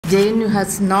JNU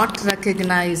has not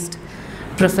recognized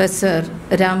Professor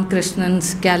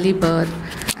Ramakrishnan's caliber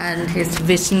and his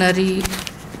visionary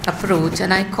approach,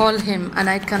 and I call him, and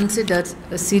I consider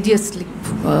seriously,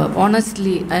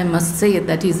 honestly, I must say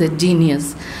that he's a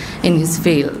genius in his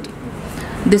field.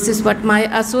 This is what my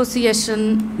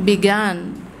association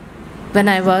began when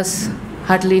I was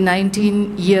hardly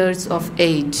 19 years of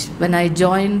age, when I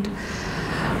joined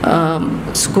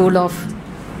School of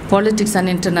Politics and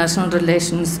International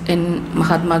Relations in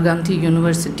Mahatma Gandhi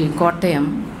University,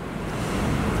 Kottayam.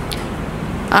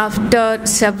 After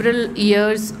several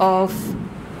years of,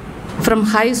 from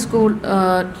high school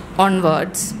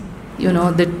onwards,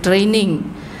 the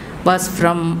training was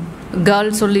from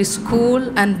girls only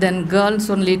school and then girls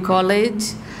only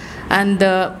college, and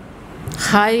the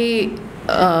high,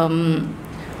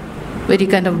 very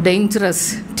kind of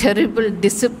dangerous, terrible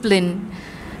disciplining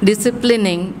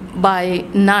by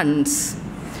nuns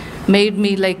made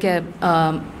me like a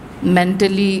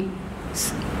mentally,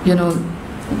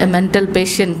 a mental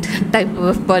patient type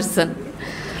of person.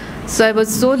 So I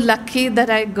was so lucky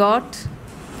that I got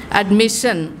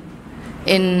admission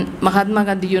in Mahatma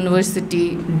Gandhi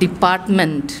University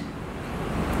department.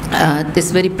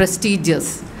 This very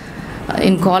prestigious.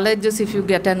 In colleges, if you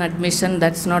get an admission,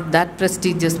 that's not that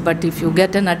prestigious, but if you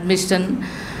get an admission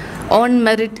on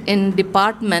merit in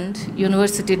department,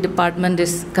 university department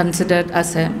is considered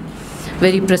as a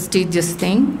very prestigious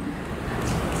thing.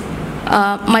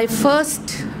 My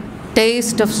first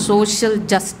taste of social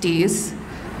justice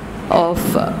of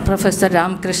Professor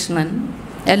Ramakrishnan,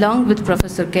 along with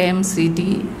Professor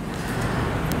KMCD,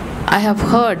 I have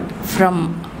heard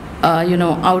from,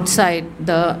 outside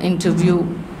the interview.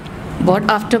 But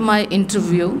after my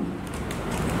interview,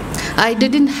 I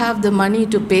didn't have the money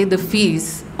to pay the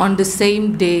fees on the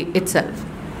same day itself.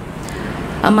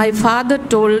 My father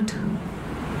told,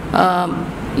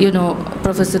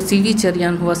 Professor C.V.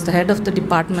 Cherian, who was the head of the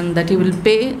department, that he will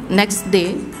pay next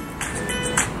day.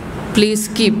 Please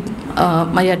keep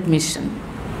my admission.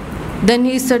 Then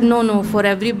he said, no, for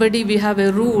everybody we have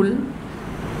a rule.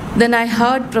 Then I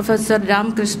heard Professor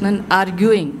Ramakrishnan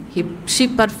arguing. She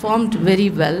performed very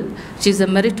well. She's a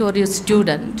meritorious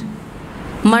student.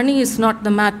 Money is not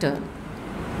the matter.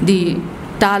 The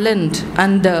talent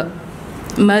and the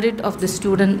merit of the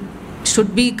student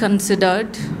should be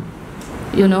considered,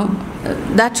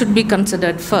 that should be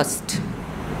considered first,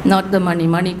 not the money.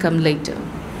 Money come later.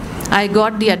 I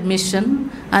got the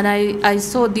admission, and I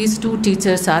saw these two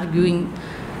teachers arguing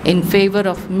in favor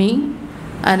of me,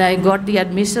 and I got the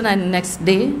admission, and next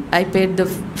day I paid the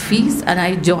fees and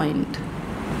I joined.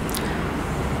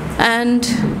 And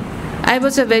I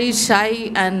was a very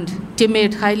shy and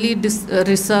timid, highly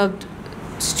reserved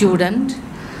student.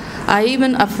 I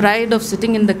even afraid of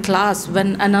sitting in the class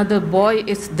when another boy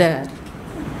is there.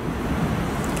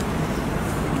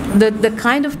 The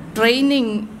kind of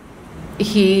training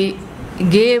he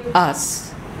gave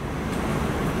us,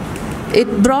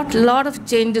 it brought a lot of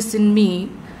changes in me.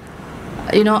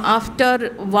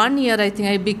 After 1 year, I think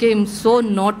I became so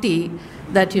naughty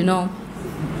that,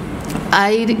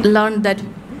 I learned that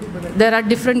there are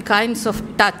different kinds of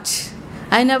touch.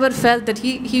 I never felt that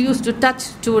he used to touch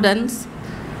students,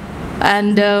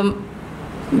 and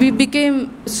we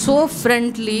became so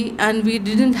friendly, and we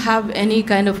didn't have any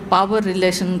kind of power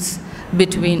relations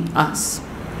between us.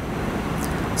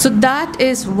 So that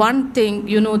is one thing,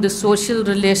 the social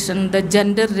relation, the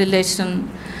gender relation,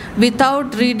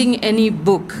 without reading any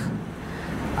book.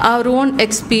 Our own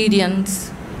experience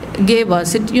gave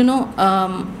us it. He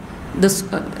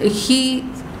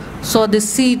saw the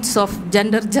seeds of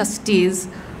gender justice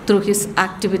through his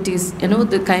activities,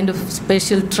 the kind of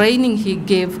special training he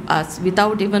gave us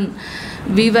without even,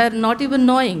 we were not even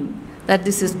knowing that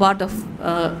this is part of,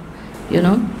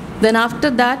 Then after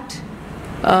that,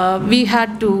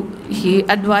 he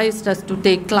advised us to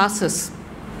take classes.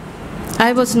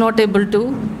 I was not able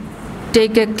to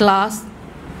take a class.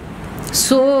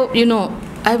 So,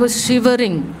 I was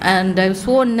shivering and I was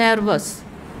so nervous.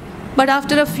 But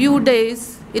after a few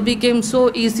days, it became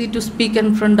so easy to speak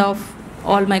in front of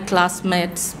all my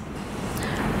classmates.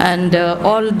 And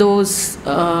all those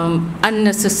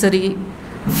unnecessary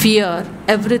fear,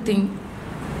 everything,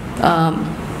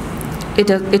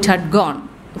 it had gone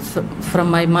from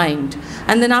my mind.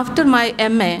 And then after my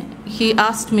MA, he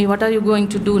asked me, what are you going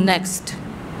to do next?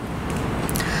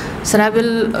 Sir, I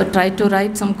will try to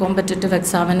write some competitive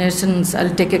examinations.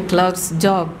 I'll take a clerk's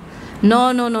job. No,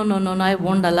 I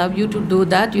won't allow you to do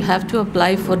that. You have to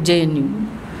apply for JNU.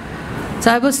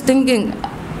 So I was thinking,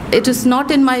 it is not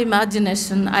in my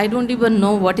imagination. I don't even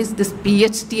know what is this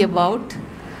PhD about.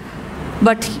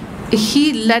 But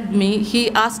he led me, he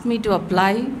asked me to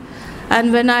apply.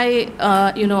 And when I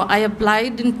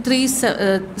applied in 3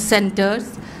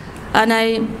 centers, and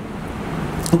I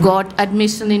got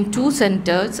admission in 2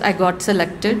 centers. I got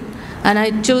selected, and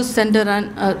I chose center,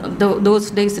 and those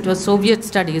days it was Soviet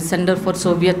Studies, Center for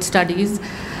Soviet Studies,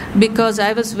 because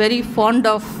I was very fond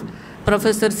of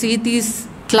Professor Seethi's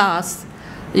class,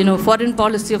 Foreign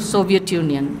Policy of Soviet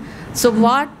Union. So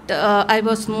what I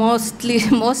was most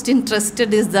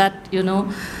interested is that,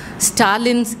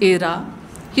 Stalin's era.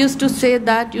 He used to say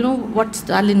that, what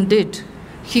Stalin did.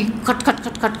 He cut.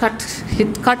 He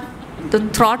cut the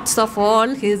throats of all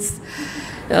his,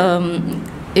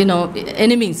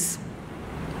 enemies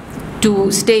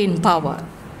to stay in power.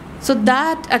 So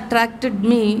that attracted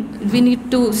me. We need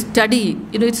to study.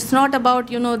 It's not about,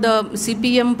 the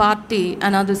CPM party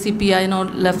and other CPI,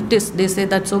 leftists. They say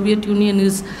that Soviet Union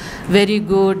is very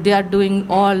good. They are doing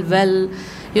all well.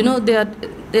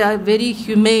 They are very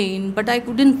humane. But I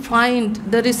couldn't find,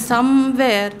 there is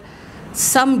somewhere,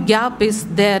 some gap is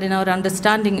there in our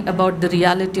understanding about the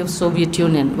reality of Soviet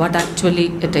Union, what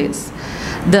actually it is.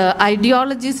 The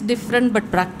ideology is different, but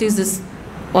practice is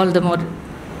all the more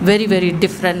very, very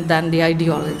different than the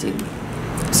ideology.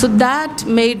 So that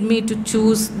made me to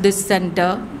choose this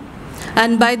center.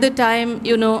 And by the time,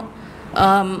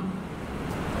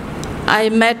 I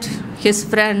met his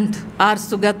friend R.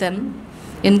 Sugathan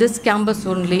in this campus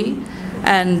only,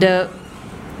 and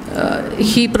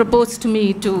he proposed to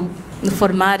me for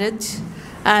marriage,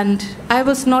 and I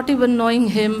was not even knowing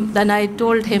him. Then I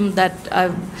told him that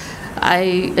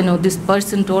this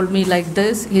person told me like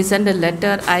this. He sent a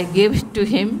letter. I gave it to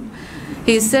him.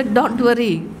 He said, "Don't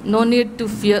worry. No need to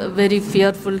very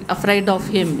fearful, afraid of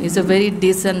him. He's a very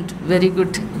decent, very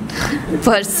good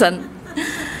person."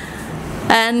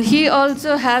 And he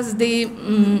also has the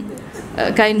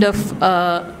kind of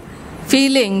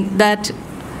feeling that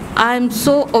I'm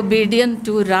so obedient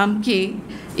to Ramki,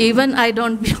 even I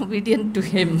don't be obedient to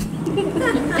him.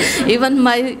 even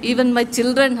my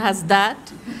children has that.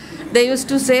 They used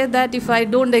to say that if I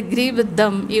don't agree with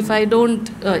them, if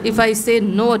I say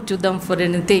no to them for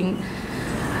anything,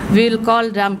 we'll call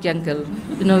Ramki uncle.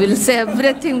 We'll say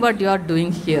everything what you are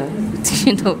doing here.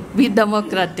 Be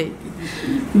democratic.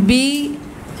 Be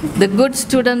the good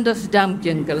student of Ramki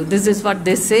uncle. This is what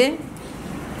they say.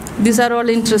 These are all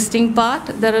interesting part.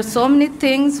 There are so many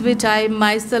things which I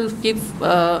myself keep,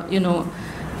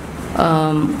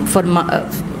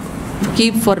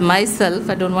 keep for myself.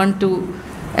 I don't want to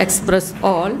express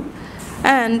all.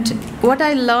 And what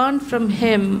I learned from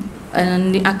him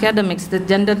in the academics, the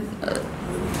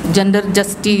gender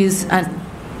justice and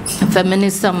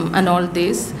feminism and all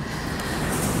this.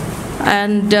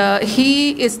 And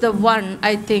he is the one,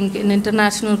 I think, in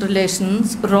international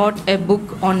relations, wrote a book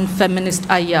on feminist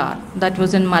IR. That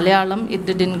was in Malayalam. It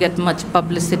didn't get much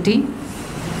publicity.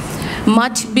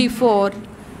 Much before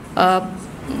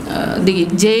the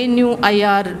JNU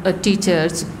IR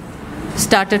teachers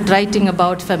started writing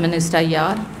about feminist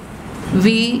IR,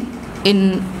 we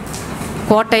in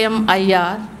Kottayam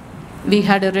IR, we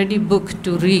had a ready book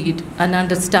to read and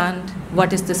understand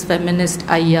what is this feminist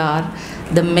IR,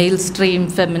 the mainstream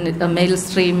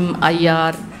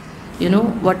IR,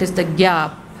 what is the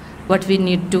gap, what we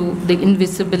need to, the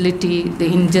invisibility, the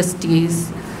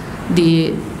injustice,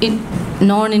 the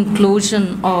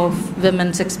non-inclusion of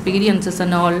women's experiences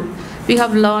and all, we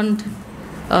have learned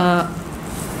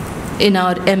in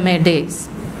our MA days.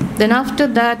 Then after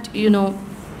that,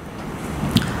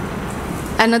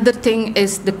 another thing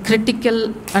is the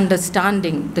critical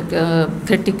understanding, the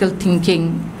critical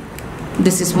thinking.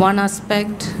 This is one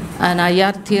aspect, and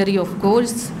IR theory, of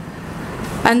course.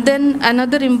 And then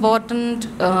another important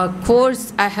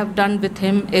course I have done with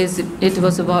him is, it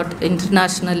was about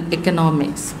international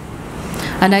economics.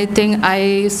 And I think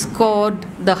I scored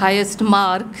the highest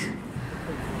mark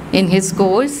in his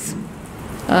course,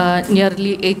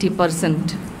 nearly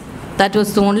 80%. That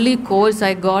was the only course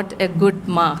I got a good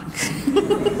mark.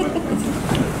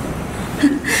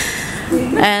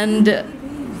 And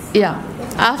yeah,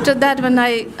 after that when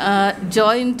I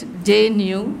joined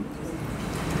JNU,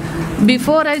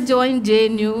 before I joined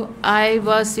JNU, I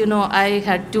was, I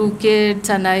had 2 kids,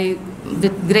 and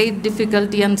with great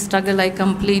difficulty and struggle, I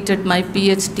completed my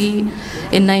PhD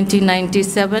in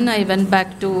 1997. I went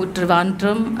back to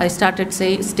Trivandrum. I started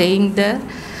staying there.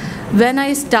 When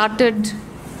I started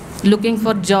looking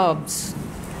for jobs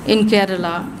in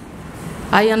Kerala,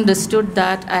 I understood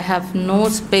that I have no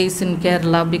space in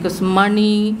Kerala because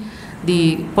money,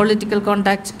 the political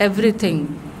contacts, everything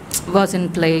was in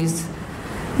place.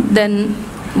 Then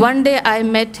One day I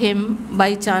met him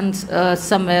by chance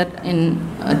somewhere in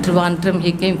Trivandrum.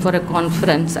 He came for a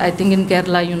conference, I think in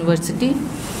Kerala University.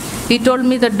 He told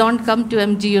me that don't come to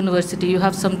MG University, you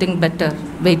have something better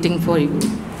waiting for you.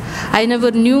 I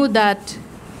never knew that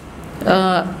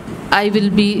I will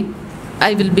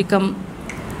become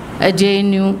a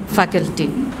JNU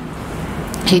faculty.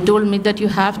 He told me that you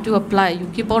have to apply, you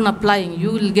keep on applying,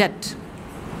 you will get.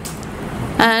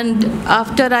 And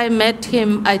after I met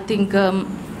him, I think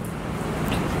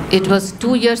it was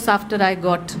 2 years after I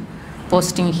got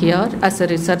posting here as a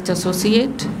research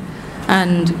associate,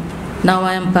 and now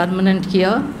I am permanent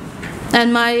here.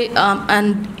 And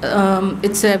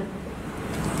it's a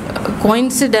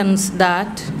coincidence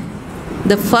that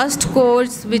the first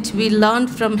course which we learned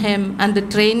from him and the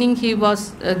training he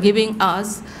was giving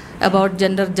us about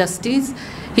gender justice,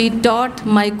 he taught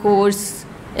my course,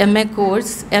 MA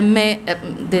course,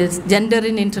 this Gender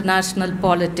in International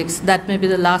Politics. That may be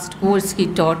the last course he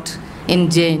taught in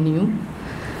JNU.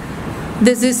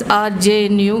 This is our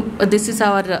JNU, this is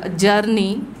our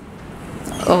journey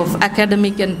of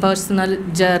academic and personal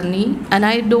journey, and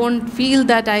I don't feel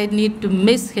that I need to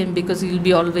miss him because he'll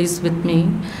be always with me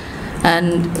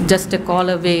and just a call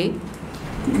away.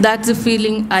 That's the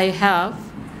feeling I have,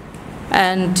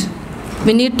 and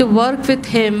we need to work with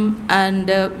him,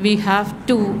 and we have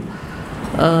to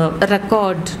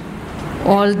record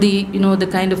all the, the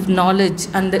kind of knowledge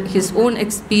and his own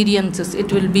experiences.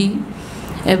 It will be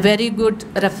a very good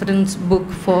reference book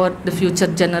for the future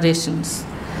generations.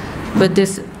 With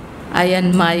this, I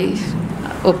end my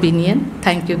opinion.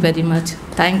 Thank you very much.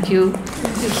 Thank you.